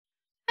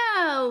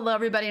Hello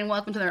everybody and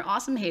welcome to another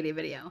awesome Hayday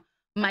video.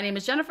 My name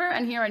is Jennifer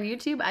and here on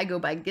YouTube I go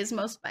by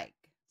GizmoSpike.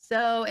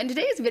 So in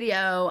today's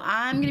video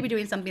I'm going to be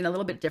doing something a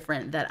little bit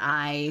different that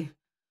I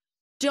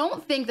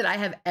don't think that I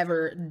have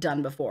ever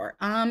done before.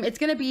 It's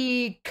going to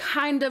be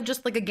kind of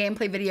just like a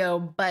gameplay video,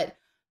 but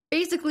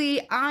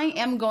basically I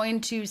am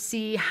going to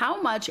see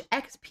how much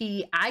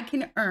XP I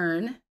can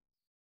earn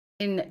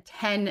in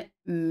 10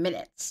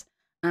 minutes.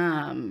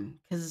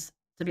 Because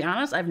to be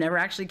honest, I've never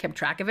actually kept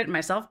track of it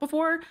myself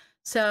before.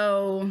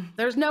 So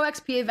there's no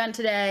XP event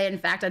today. In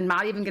fact, I'm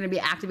not even going to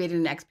be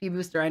activating an XP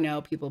booster. I know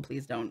people,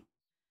 please don't.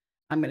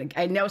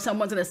 I know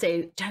someone's going to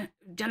say,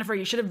 Jennifer,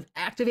 you should have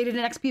activated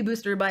an XP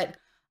booster, but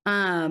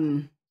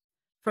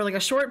for like a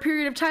short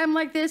period of time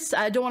like this,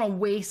 I don't want to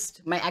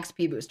waste my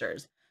XP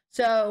boosters.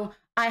 So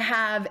I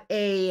have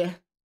a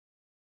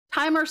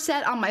timer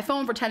set on my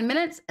phone for 10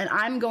 minutes and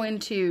I'm going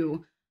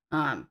to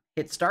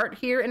hit start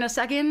here in a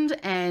second,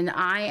 and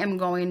I am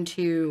going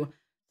to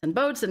send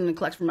boats and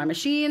collect from my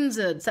machines,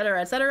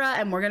 etc.,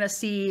 and we're gonna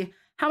see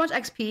how much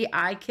XP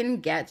I can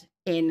get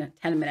in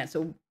 10 minutes.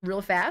 So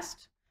real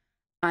fast,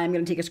 I'm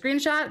gonna take a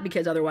screenshot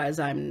because otherwise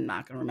I'm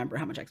not gonna remember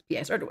how much XP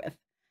I started with.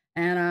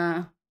 And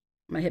I'm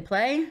gonna hit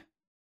play.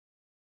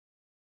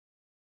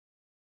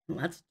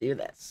 Let's do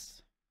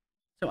this.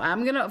 So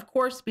I'm gonna, of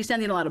course, be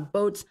sending a lot of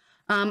boats.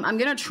 I'm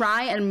gonna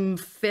try and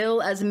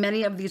fill as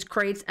many of these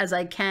crates as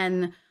I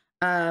can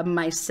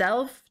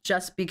myself,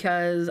 just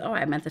because, oh,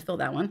 I meant to fill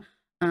that one.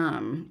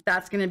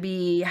 That's gonna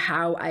be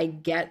how I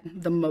get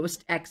the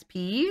most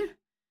XP.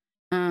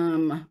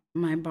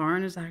 My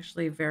barn is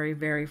actually very,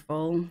 very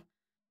full.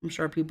 I'm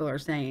sure people are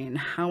saying,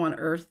 how on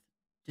earth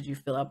did you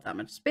fill up that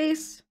much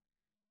space?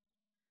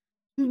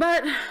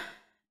 But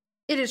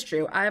it is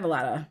true. I have a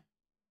lot of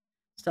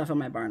stuff in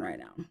my barn right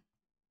now.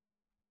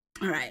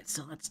 All right,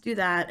 so let's do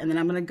that. And then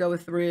I'm gonna go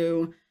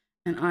through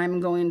and I'm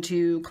going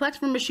to collect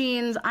from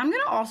machines. I'm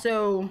gonna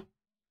also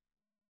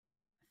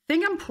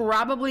think I'm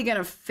probably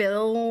gonna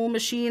fill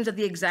machines at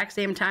the exact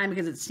same time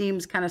because it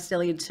seems kind of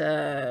silly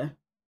to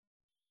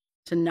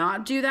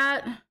not do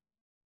that.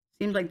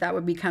 Seems like that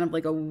would be kind of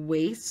like a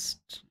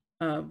waste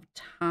of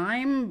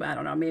time. I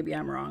don't know, maybe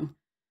I'm wrong,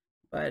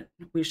 but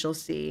we shall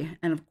see.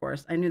 And of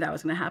course, I knew that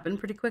was gonna happen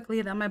pretty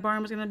quickly, that my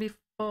barn was gonna be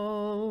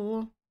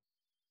full.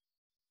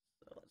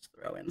 So let's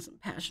throw in some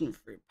passion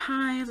fruit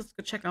pies. Let's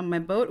go check on my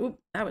boat. Oop,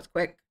 that was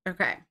quick.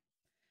 Okay.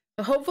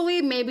 So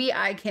hopefully maybe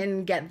I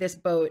can get this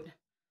boat,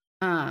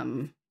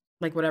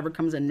 like whatever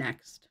comes in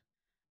next,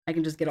 I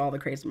can just get all the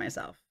crates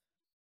myself.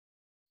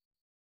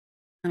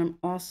 And I'm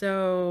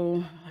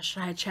also,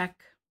 should I check?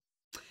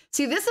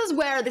 See, this is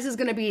where this is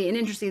going to be an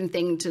interesting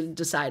thing to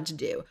decide to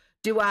do.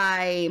 Do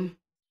I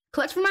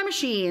collect from my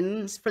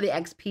machines for the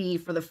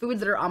XP for the foods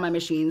that are on my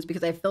machines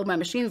because I filled my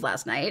machines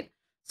last night?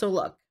 So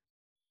look,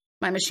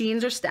 my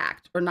machines are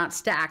stacked, or not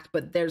stacked,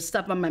 but there's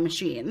stuff on my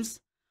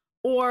machines.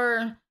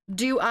 Or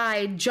do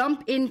I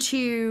jump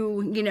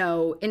into, you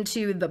know,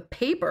 into the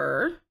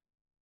paper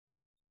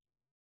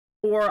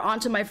or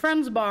onto my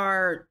friend's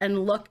bar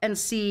and look and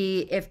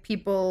see if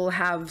people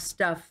have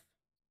stuff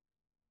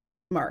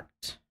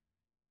marked?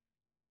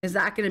 Is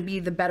that going to be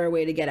the better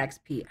way to get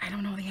XP? I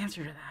don't know the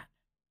answer to that.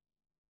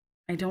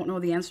 I don't know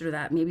the answer to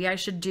that. Maybe I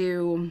should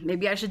do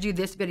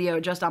this video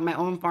just on my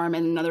own farm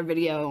and another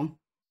video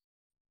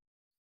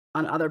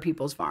on other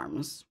people's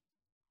farms.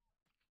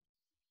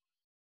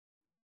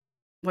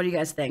 What do you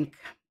guys think?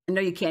 I know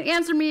you can't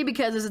answer me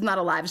because this is not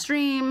a live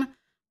stream,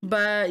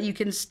 but you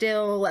can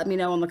still let me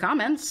know in the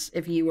comments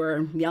if you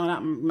were yelling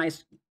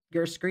at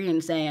your screen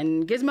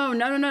saying, Gizmo,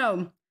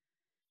 no.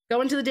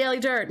 Go into the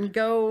daily dirt and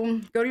go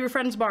to your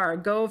friend's bar.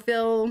 Go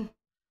fill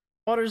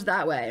orders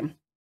that way.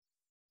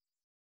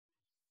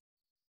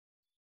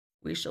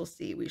 We shall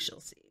see, we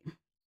shall see.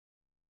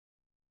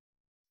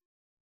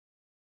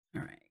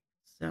 All right,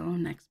 so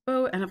next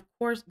boat. And of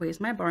course, wait,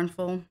 is my barn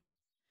full?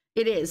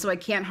 It is, so I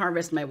can't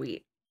harvest my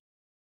wheat.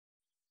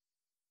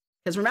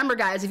 Because remember,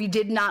 guys, if you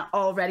did not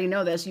already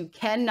know this, you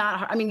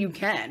cannot, I mean, you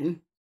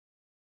can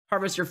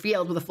harvest your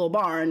field with a full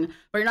barn,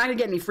 but you're not going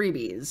to get any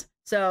freebies.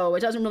 So it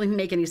doesn't really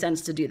make any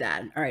sense to do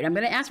that. All right, I'm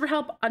going to ask for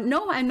help.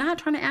 No, I'm not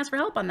trying to ask for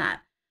help on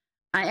that.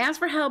 I asked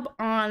for help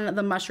on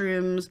the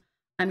mushrooms.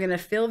 I'm going to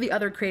fill the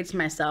other crates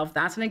myself.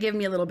 That's going to give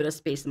me a little bit of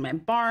space in my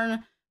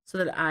barn so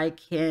that I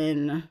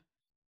can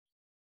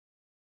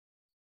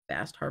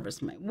fast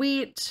harvest my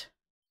wheat,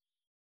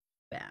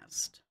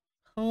 fast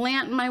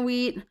plant my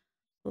wheat.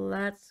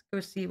 Let's go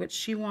see what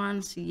she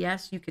wants.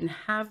 Yes, you can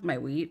have my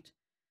wheat.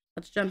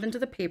 Let's jump into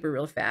the paper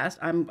real fast.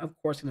 I'm, of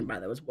course, going to buy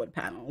those wood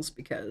panels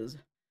because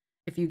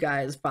if you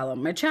guys follow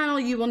my channel,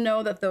 you will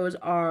know that those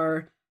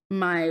are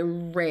my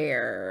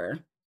rare.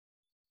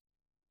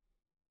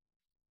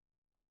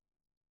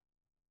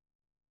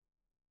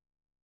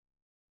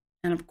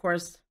 And of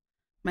course,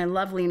 my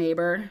lovely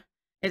neighbor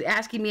is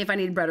asking me if I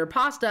need bread or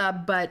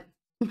pasta, but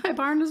my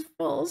barn is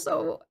full.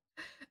 So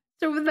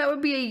that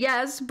would be a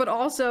yes, but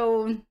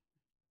also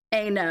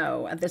a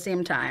no at the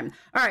same time.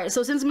 All right,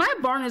 so since my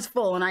barn is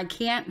full and I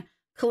can't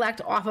collect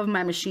off of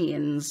my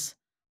machines,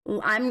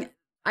 I'm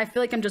I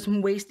feel like I'm just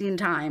wasting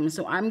time.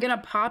 So I'm gonna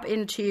pop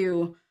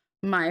into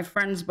my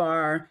friend's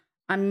bar.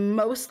 I'm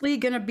mostly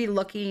gonna be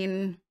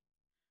looking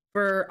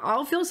for,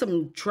 I'll fill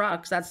some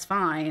trucks, that's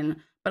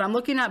fine. But I'm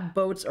looking at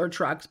boats or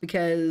trucks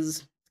because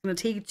it's gonna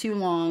take too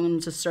long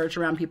to search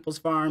around people's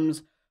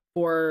farms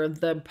for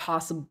the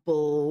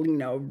possible, you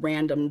know,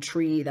 random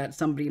tree that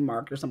somebody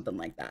marked or something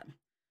like that.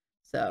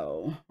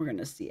 So we're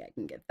gonna see, I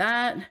can get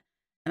that,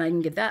 and I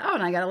can get that. Oh,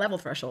 and I got a level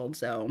threshold,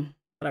 so,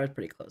 but I was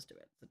pretty close to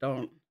it.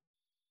 So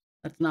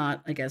that's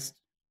not, I guess,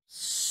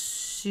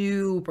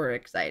 super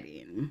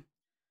exciting.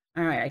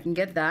 All right, I can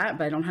get that,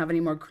 but I don't have any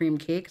more cream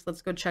cakes.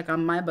 Let's go check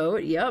on my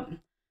boat. Yep,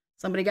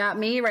 somebody got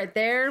me right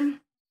there.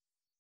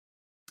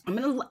 I'm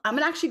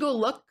gonna actually go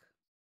look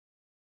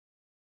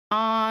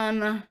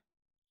on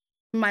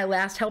my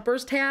last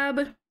helpers tab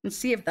and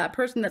see if that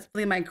person that's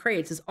filling my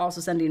crates is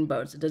also sending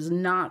boats. It does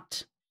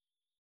not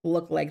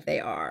look like they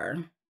are.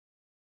 And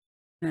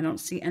I don't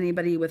see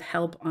anybody with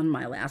help on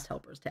my last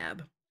helpers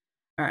tab.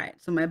 All right,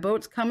 so my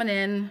boat's coming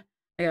in.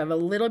 I have a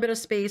little bit of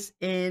space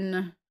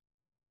in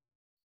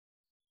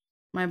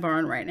my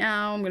barn right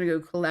now. I'm gonna go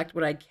collect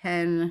what I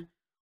can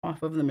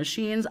off of the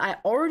machines. I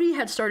already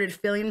had started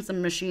filling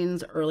some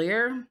machines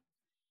earlier.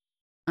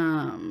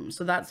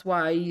 So that's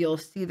why you'll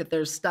see that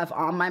there's stuff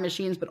on my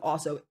machines, but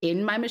also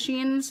in my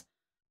machines.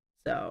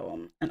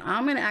 So, and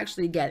I'm gonna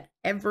actually get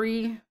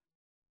every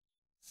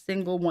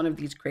single one of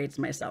these crates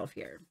myself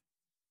here.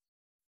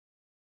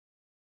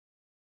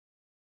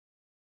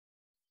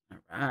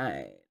 All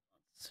right,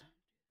 let's do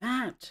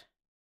that.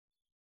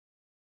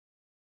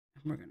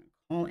 And we're gonna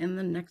call in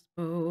the next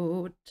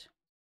boat.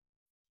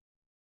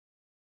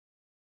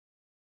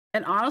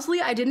 And honestly,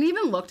 I didn't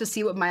even look to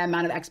see what my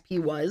amount of XP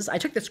was. I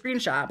took the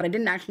screenshot, but I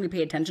didn't actually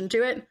pay attention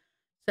to it.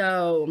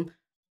 So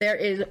there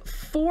is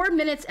 4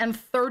 minutes and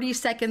 30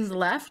 seconds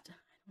left. I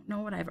don't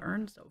know what I've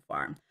earned so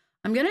far.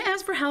 I'm gonna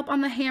ask for help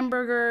on the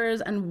hamburgers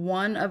and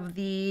one of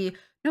the,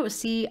 no,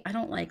 see, I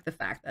don't like the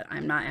fact that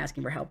I'm not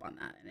asking for help on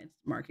that and it's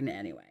marking it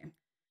anyway.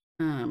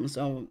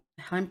 So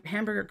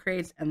hamburger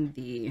crates and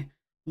the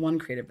one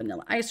crate of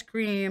vanilla ice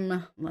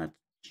cream. Let's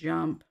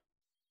jump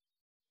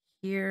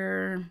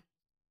here.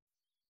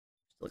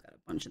 Still got a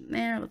bunch in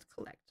there. Let's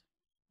collect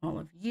all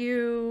of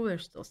you.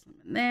 There's still some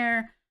in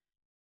there.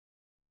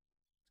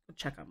 Let's go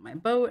check on my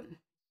boat.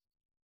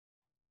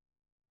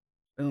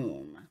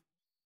 Boom.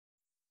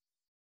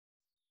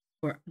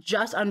 We're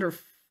just under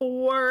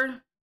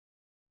 4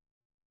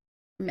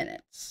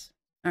 minutes.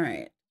 All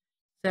right.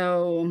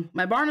 So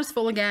my barn is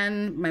full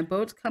again. My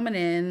boat's coming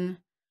in.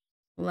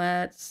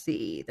 Let's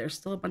see. There's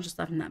still a bunch of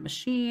stuff in that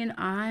machine.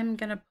 I'm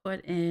going to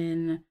put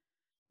in,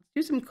 let's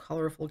do some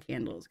colorful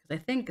candles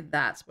because I think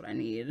that's what I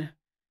need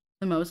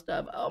the most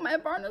of. Oh, my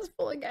barn is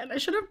full again. I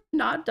should have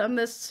not done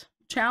this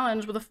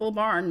challenge with a full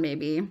barn,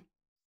 maybe.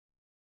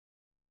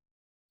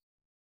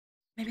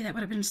 Maybe that would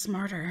have been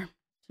smarter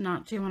to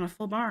not do on a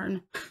full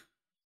barn. All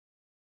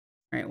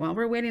right, while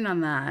we're waiting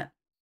on that,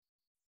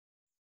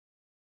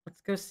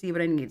 let's go see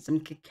what I need. Some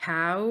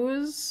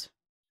cacaos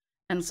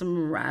and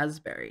some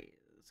raspberries,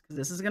 because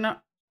this is going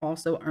to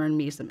also earn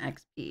me some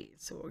XP.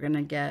 So we're going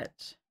to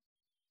get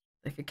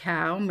the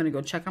cacao. I'm going to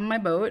go check on my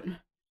boat.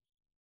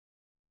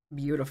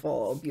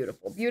 Beautiful,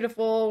 beautiful,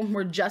 beautiful.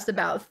 We're just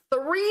about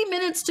 3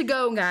 minutes to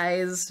go,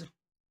 guys.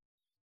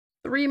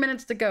 3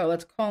 minutes to go.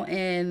 Let's call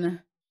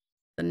in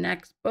the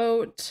next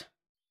boat.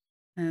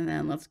 And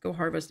then let's go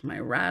harvest my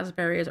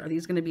raspberries. Are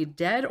these going to be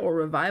dead or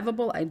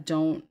revivable? I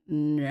don't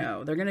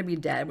know. They're going to be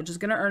dead, which is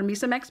going to earn me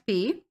some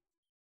XP.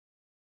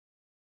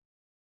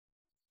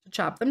 To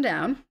chop them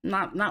down.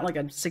 Not like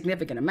a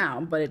significant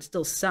amount, but it's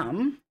still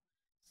some.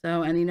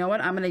 So, and you know what?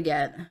 I'm going to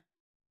get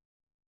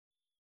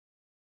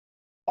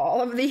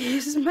all of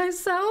these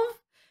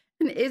myself.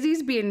 And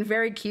Izzy's being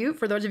very cute.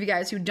 For those of you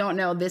guys who don't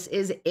know, this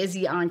is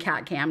Izzy on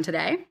Cat Cam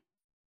today.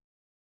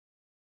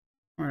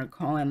 We're going to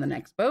call in the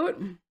next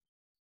boat.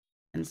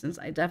 And since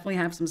I definitely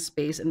have some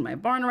space in my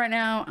barn right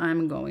now,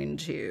 I'm going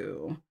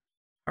to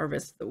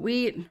harvest the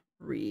wheat,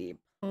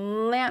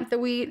 replant the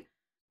wheat.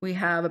 We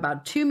have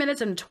about 2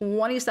 minutes and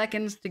 20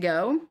 seconds to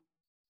go.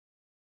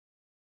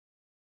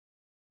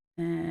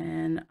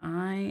 And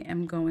I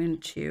am going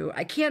to,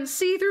 I can't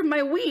see through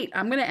my wheat.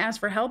 I'm going to ask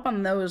for help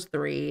on those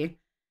 3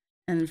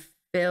 and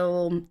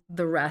fill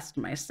the rest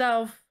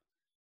myself.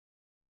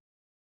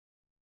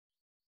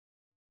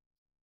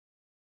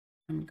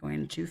 I'm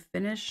going to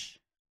finish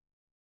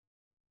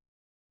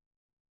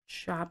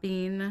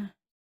chopping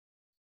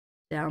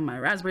down my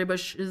raspberry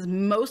bushes,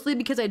 mostly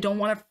because I don't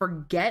want to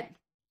forget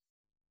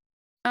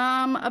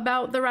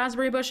about the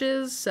raspberry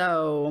bushes.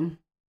 So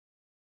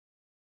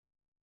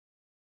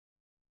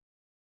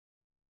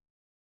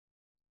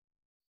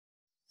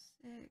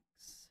 6,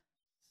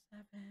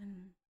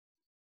 7,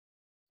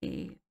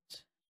 8,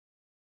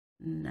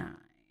 9,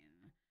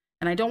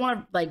 and I don't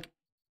want to, like,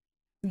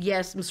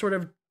 yes, I'm sort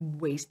of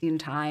wasting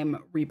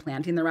time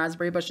replanting the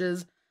raspberry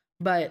bushes,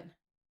 but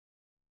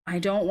I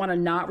don't want to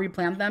not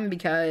replant them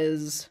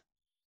because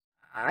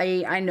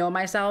I know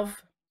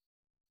myself,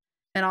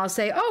 and I'll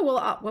say, oh,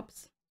 well,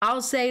 whoops,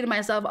 I'll say to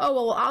myself, oh,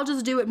 well, I'll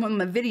just do it when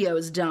my video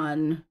is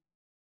done.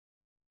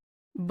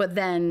 But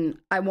then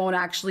I won't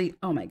actually,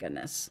 oh my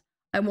goodness,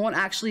 I won't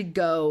actually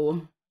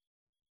go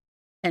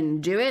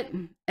and do it.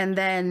 And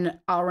then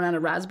I'll run out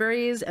of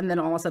raspberries. And then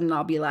all of a sudden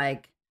I'll be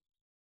like,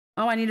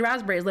 oh, I need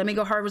raspberries. Let me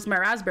go harvest my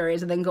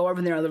raspberries, and then go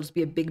over there. There'll just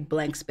be a big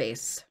blank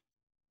space.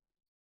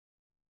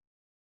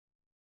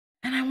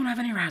 And I won't have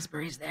any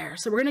raspberries there.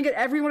 So we're going to get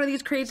every one of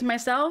these crates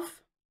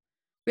myself.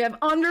 We have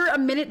under a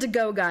minute to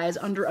go, guys.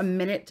 Under a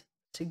minute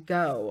to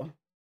go.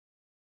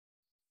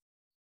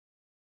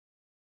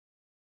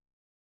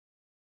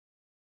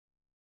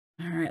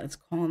 All right, let's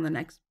call in the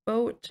next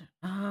boat.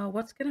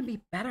 What's going to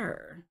be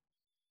better?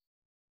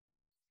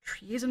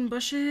 Trees and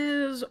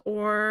bushes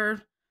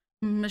or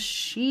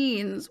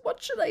machines?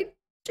 What should I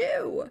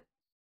do?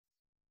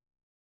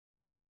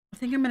 I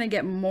think I'm going to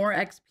get more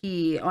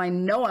XP. Oh, I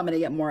know I'm going to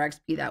get more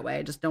XP that way.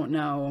 I just don't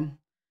know.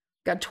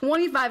 Got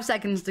 25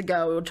 seconds to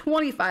go.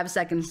 25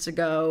 seconds to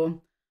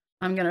go.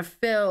 I'm going to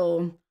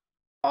fill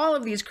all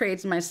of these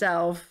crates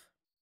myself.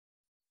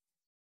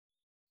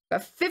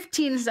 Got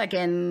 15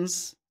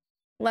 seconds.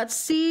 Let's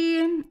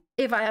see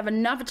if I have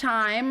enough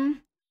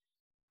time.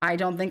 I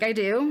don't think I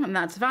do, and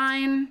that's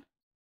fine.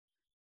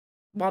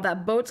 While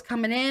that boat's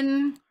coming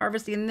in,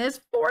 harvesting this,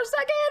 4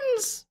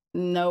 seconds.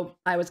 Nope,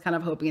 I was kind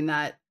of hoping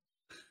that.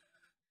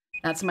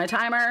 That's my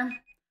timer.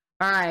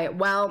 All right,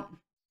 well,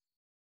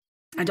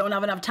 I don't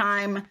have enough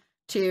time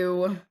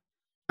to,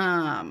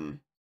 I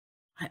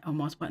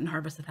almost went and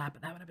harvested that,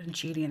 but that would have been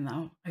cheating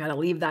though. I gotta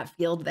leave that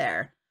field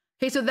there.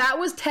 Okay, so that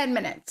was 10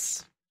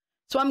 minutes.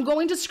 So I'm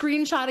going to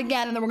screenshot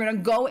again, and then we're gonna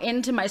go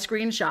into my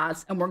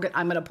screenshots, and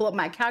I'm gonna pull up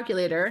my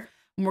calculator,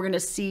 and we're gonna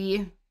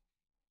see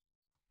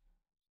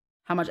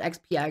how much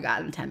XP I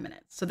got in 10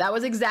 minutes. So that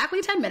was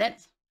exactly 10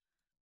 minutes.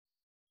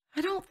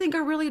 I don't think I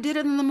really did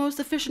it in the most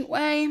efficient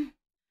way.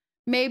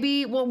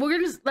 Maybe, well, we're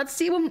gonna let's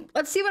see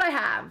what I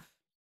have.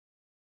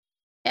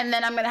 And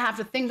then I'm gonna have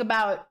to think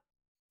about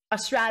a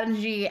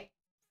strategy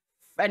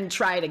and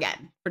try it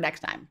again for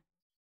next time.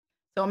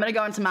 So I'm gonna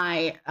go into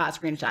my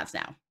screenshots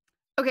now.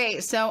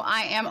 Okay, so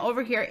I am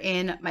over here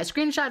in my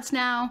screenshots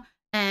now,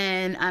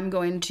 and I'm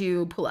going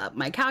to pull up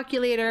my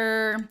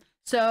calculator.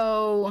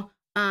 So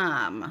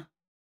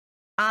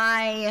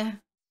I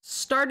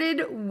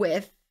started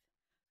with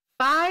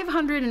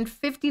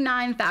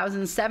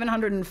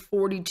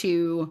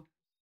 559,742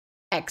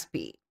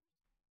 XP.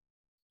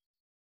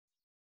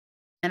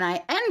 And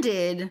I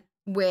ended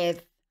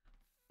with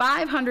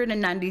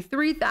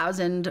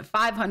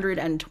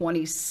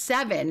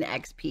 593,527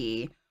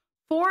 XP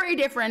for a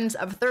difference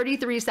of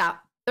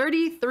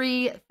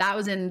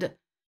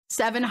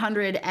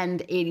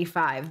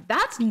 33,785.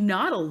 That's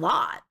not a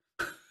lot.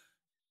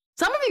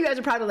 Some of you guys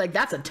are probably like,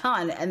 that's a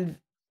ton. And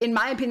in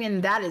my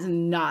opinion, that is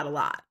not a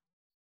lot.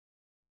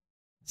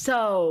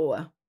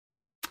 So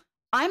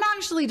I'm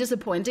actually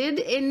disappointed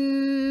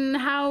in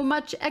how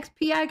much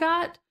XP I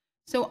got.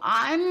 So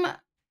I'm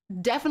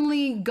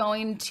definitely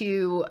going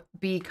to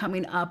be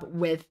coming up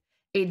with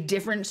a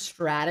different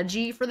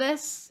strategy for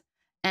this.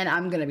 And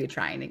I'm going to be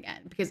trying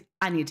again because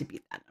I need to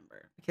beat that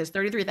number, because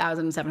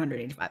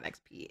 33,785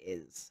 XP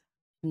is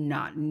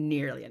not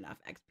nearly enough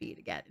XP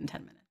to get in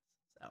 10 minutes.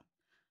 So,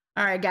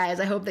 all right,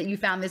 guys, I hope that you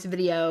found this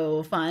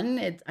video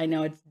fun. I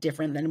know it's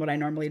different than what I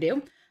normally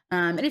do.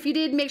 And if you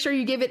did, make sure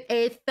you give it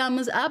a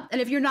thumbs up. And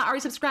if you're not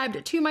already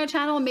subscribed to my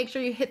channel, make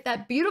sure you hit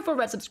that beautiful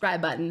red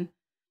subscribe button.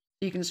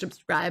 You can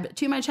subscribe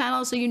to my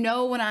channel so you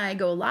know when I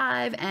go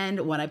live and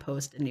when I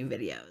post new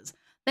videos.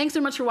 Thanks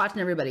so much for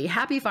watching, everybody.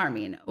 Happy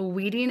farming.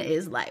 Weeding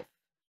is life.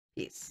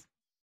 Peace.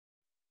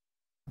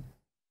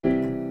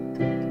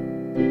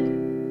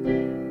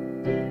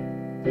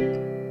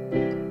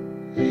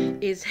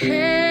 It's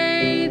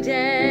hayday.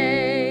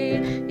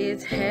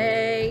 It's hayday.